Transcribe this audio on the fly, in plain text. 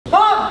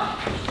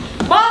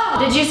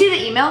did you see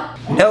the email?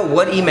 No,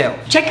 what email?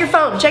 Check your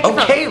phone, check your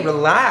phone. Okay,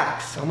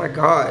 relax. Oh my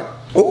God.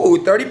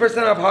 Ooh,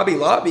 30% off Hobby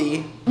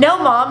Lobby. No,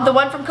 Mom, the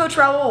one from Coach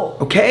Raul.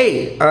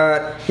 Okay,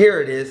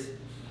 here it is.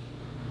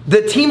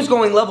 The team's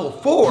going level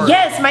 4.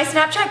 Yes, my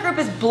Snapchat group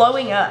is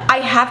blowing up. I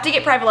have to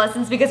get private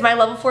lessons because my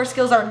level 4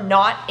 skills are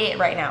not it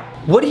right now.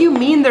 What do you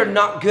mean they're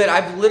not good?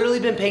 I've literally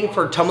been paying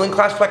for a tumbling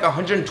class for like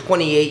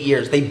 128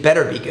 years. They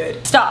better be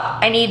good.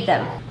 Stop, I need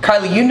them.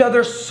 Kylie, you know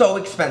they're so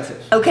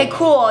expensive. Okay,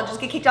 cool, I'll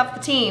just get kicked off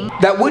the team.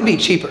 That would be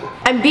cheaper.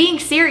 I'm being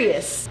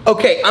serious.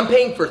 Okay, I'm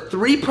paying for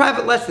 3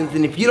 private lessons,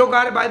 and if you don't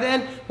got it by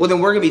then, well then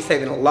we're gonna be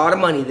saving a lot of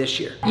money this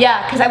year.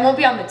 Yeah, because I won't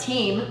be on the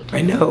team.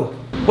 I know.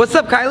 What's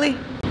up, Kylie?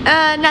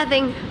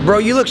 Nothing. Bro,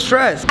 you look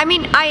stressed. I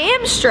mean, I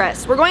am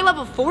stressed. We're going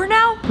level 4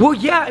 now? Well,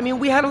 yeah, I mean,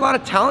 we had a lot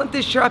of talent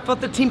this year. I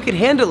felt the team could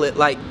handle it.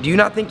 Like, do you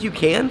not think you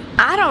can?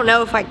 I don't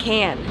know if I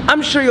can.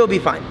 I'm sure you'll be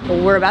fine.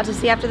 Well, we're about to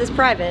see after this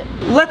private.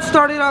 Let's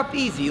start it off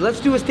easy.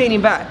 Let's do a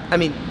standing bat. I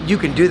mean, you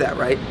can do that,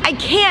 right? I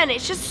can,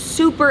 it's just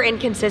super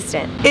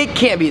inconsistent. It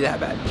can't be that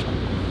bad.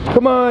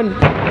 Come on.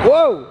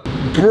 Whoa,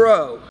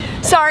 bro.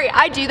 Sorry,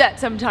 I do that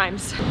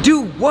sometimes.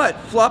 Do what?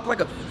 Flop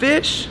like a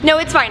fish? No,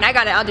 it's fine, I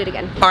got it, I'll do it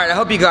again. All right, I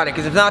hope you got it,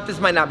 because if not, this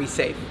might not be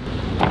safe.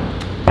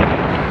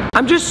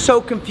 I'm just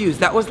so confused.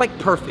 That was like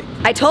perfect.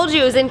 I told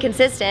you it was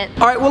inconsistent.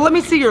 All right, well, let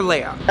me see your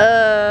layout.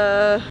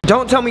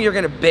 Don't tell me you're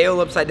gonna bail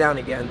upside down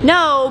again.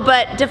 No,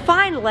 but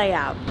define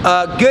layout.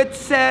 Good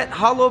set,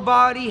 hollow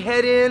body,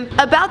 head in.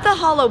 About the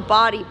hollow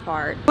body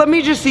part. Let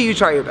me just see you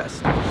try your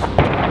best.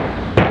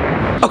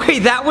 Okay,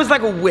 that was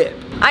like a whip.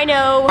 I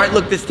know. All right,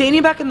 look, the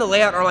standing back and the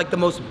layout are like the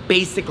most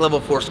basic level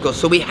 4 skills,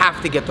 so we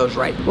have to get those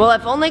right. Well,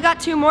 I've only got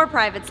 2 more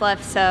privates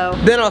left, so.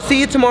 Then I'll see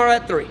you tomorrow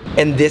at 3.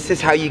 And this is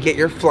how you get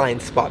your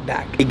flying spot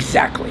back.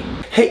 Exactly.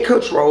 Hey,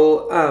 Coach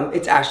Raul,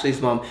 it's Ashley's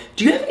mom.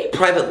 Do you have any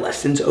private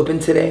lessons open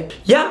today?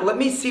 Yeah, let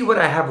me see what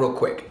I have real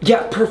quick.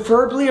 Yeah,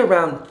 preferably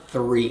around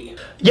 3.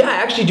 Yeah, I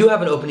actually do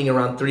have an opening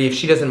around 3 if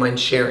she doesn't mind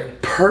sharing.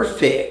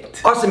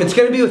 Perfect. Awesome, it's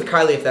gonna be with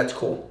Kylie if that's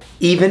cool.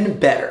 Even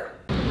better.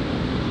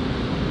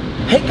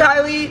 Hey,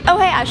 Kylie. Oh,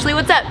 hey, Ashley,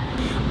 what's up?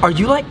 Are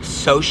you like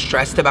so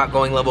stressed about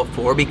going level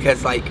 4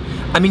 because like,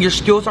 I mean, your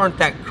skills aren't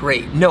that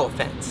great, no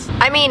offense.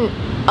 I mean,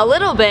 a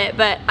little bit,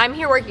 but I'm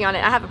here working on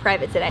it. I have a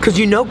private today. Cause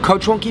you know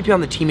coach won't keep you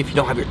on the team if you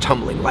don't have your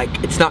tumbling.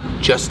 Like, it's not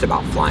just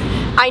about flying.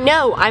 I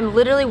know, I'm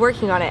literally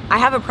working on it. I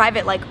have a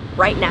private like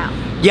right now.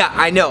 Yeah,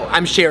 I know,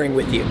 I'm sharing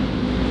with you.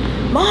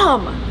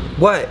 Mom.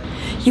 What?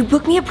 You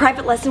booked me a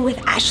private lesson with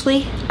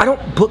Ashley? I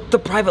don't book the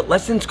private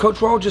lessons. Coach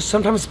Raul just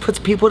sometimes puts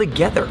people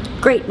together.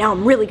 Great, now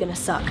I'm really gonna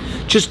suck.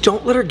 Just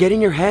don't let her get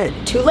in your head.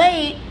 Too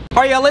late.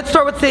 All right, yeah, let's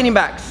start with standing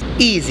backs.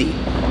 Easy.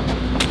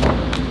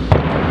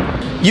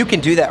 You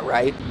can do that,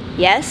 right?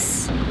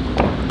 Yes.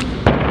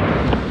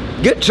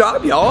 Good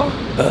job, y'all.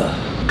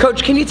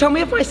 Coach, can you tell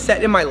me if my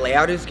set and my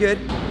layout is good?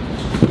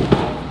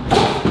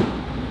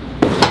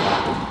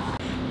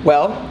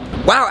 Well,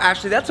 wow,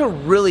 Ashley, that's a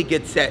really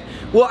good set.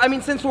 Well, I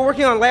mean, since we're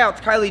working on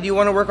layouts, Kylie, do you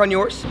want to work on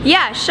yours?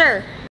 Yeah,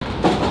 sure.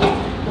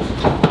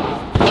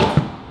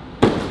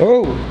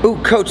 Oh,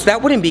 coach,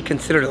 that wouldn't be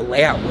considered a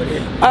layout, would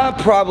it?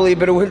 Probably,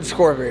 but it wouldn't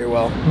score very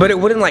well. But it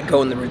wouldn't like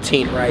go in the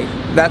routine, right?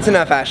 That's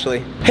enough, Ashley.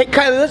 Hey,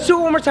 Kylie, let's do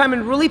it one more time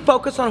and really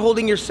focus on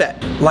holding your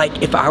set.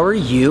 Like, if I were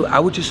you, I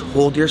would just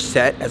hold your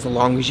set as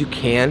long as you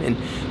can and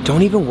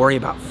don't even worry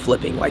about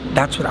flipping. Like,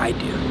 that's what I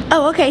do.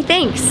 Oh, okay,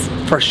 thanks.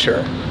 For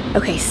sure.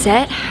 Okay,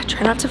 set,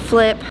 try not to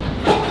flip.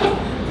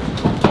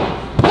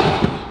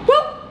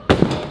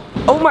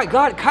 Oh my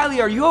God, Kylie,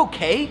 are you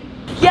okay?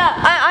 Yeah,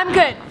 I'm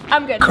good.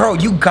 I'm good. Girl,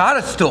 you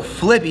gotta still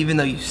flip even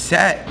though you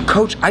set.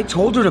 Coach, I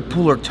told her to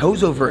pull her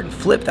toes over and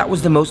flip. That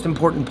was the most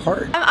important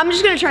part. I'm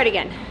just gonna try it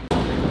again.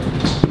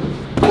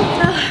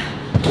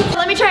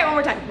 Let me try it one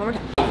more time.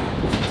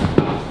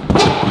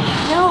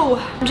 No,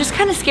 I'm just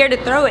kind of scared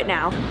to throw it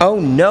now. Oh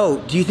no,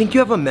 do you think you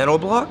have a mental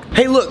block?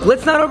 Hey look,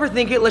 let's not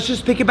overthink it. Let's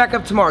just pick it back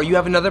up tomorrow. You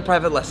have another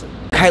private lesson.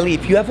 Kylie,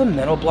 if you have a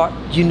mental block,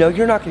 you know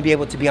you're not gonna be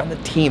able to be on the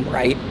team,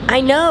 right?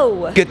 I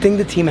know. Good thing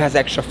the team has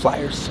extra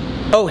flyers.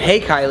 Oh, hey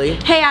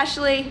Kylie. Hey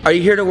Ashley. Are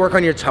you here to work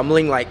on your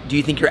tumbling? Like, do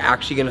you think you're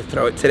actually gonna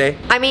throw it today?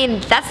 I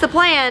mean, that's the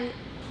plan.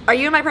 Are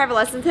you in my private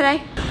lesson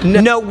today?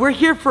 No, we're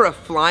here for a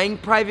flying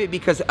private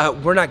because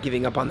we're not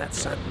giving up on that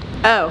stunt.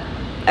 Oh,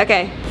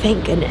 okay.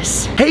 Thank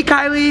goodness. Hey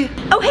Kylie.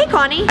 Oh, hey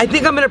Connie. I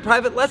think I'm in a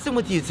private lesson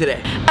with you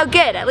today. Oh,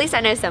 good. At least I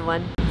know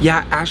someone.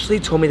 Yeah, Ashley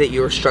told me that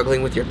you were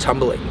struggling with your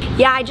tumbling.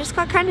 Yeah, I just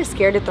got kind of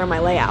scared to throw my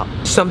layout.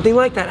 Something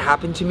like that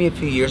happened to me a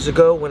few years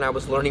ago when I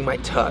was learning my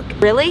tuck.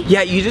 Really?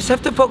 Yeah, you just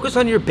have to focus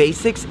on your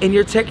basics and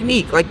your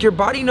technique. Like, your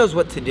body knows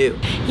what to do.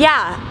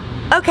 Yeah.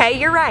 Okay,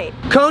 you're right.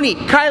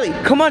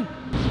 Kylie, come on.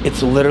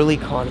 It's literally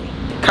Connie.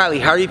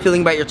 Kylie, how are you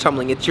feeling about your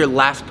tumbling? It's your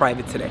last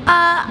private today.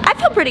 I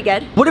feel pretty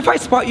good. What if I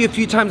spot you a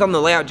few times on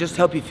the layout just to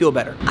help you feel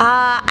better?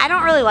 I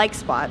don't really like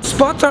spots.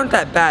 Spots aren't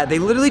that bad. They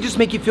literally just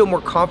make you feel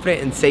more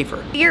confident and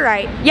safer. You're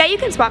right. Yeah, you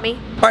can spot me.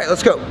 All right,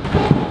 let's go.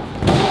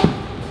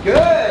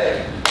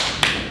 Good.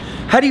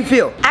 How do you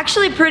feel?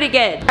 Actually, pretty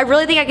good. I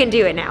really think I can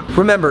do it now.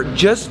 Remember,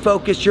 just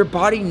focus. Your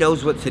body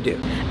knows what to do.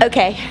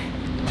 Okay.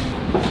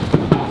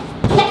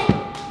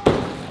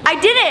 I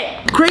did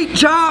it! Great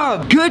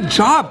job! Good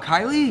job,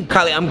 Kylie.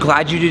 Kylie, I'm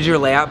glad you did your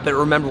layout, but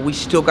remember, we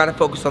still gotta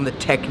focus on the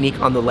technique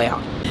on the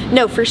layout.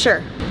 No, for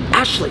sure.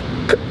 Ashley,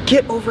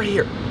 get over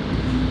here.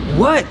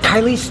 What?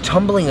 Kylie's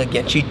tumbling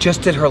again. She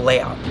just did her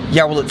layout.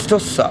 Yeah, well, it still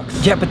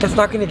sucks. Yeah, but that's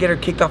not gonna get her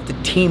kicked off the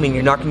team and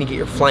you're not gonna get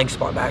your flying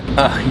spot back.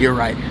 You're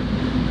right.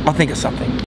 I'll think of something.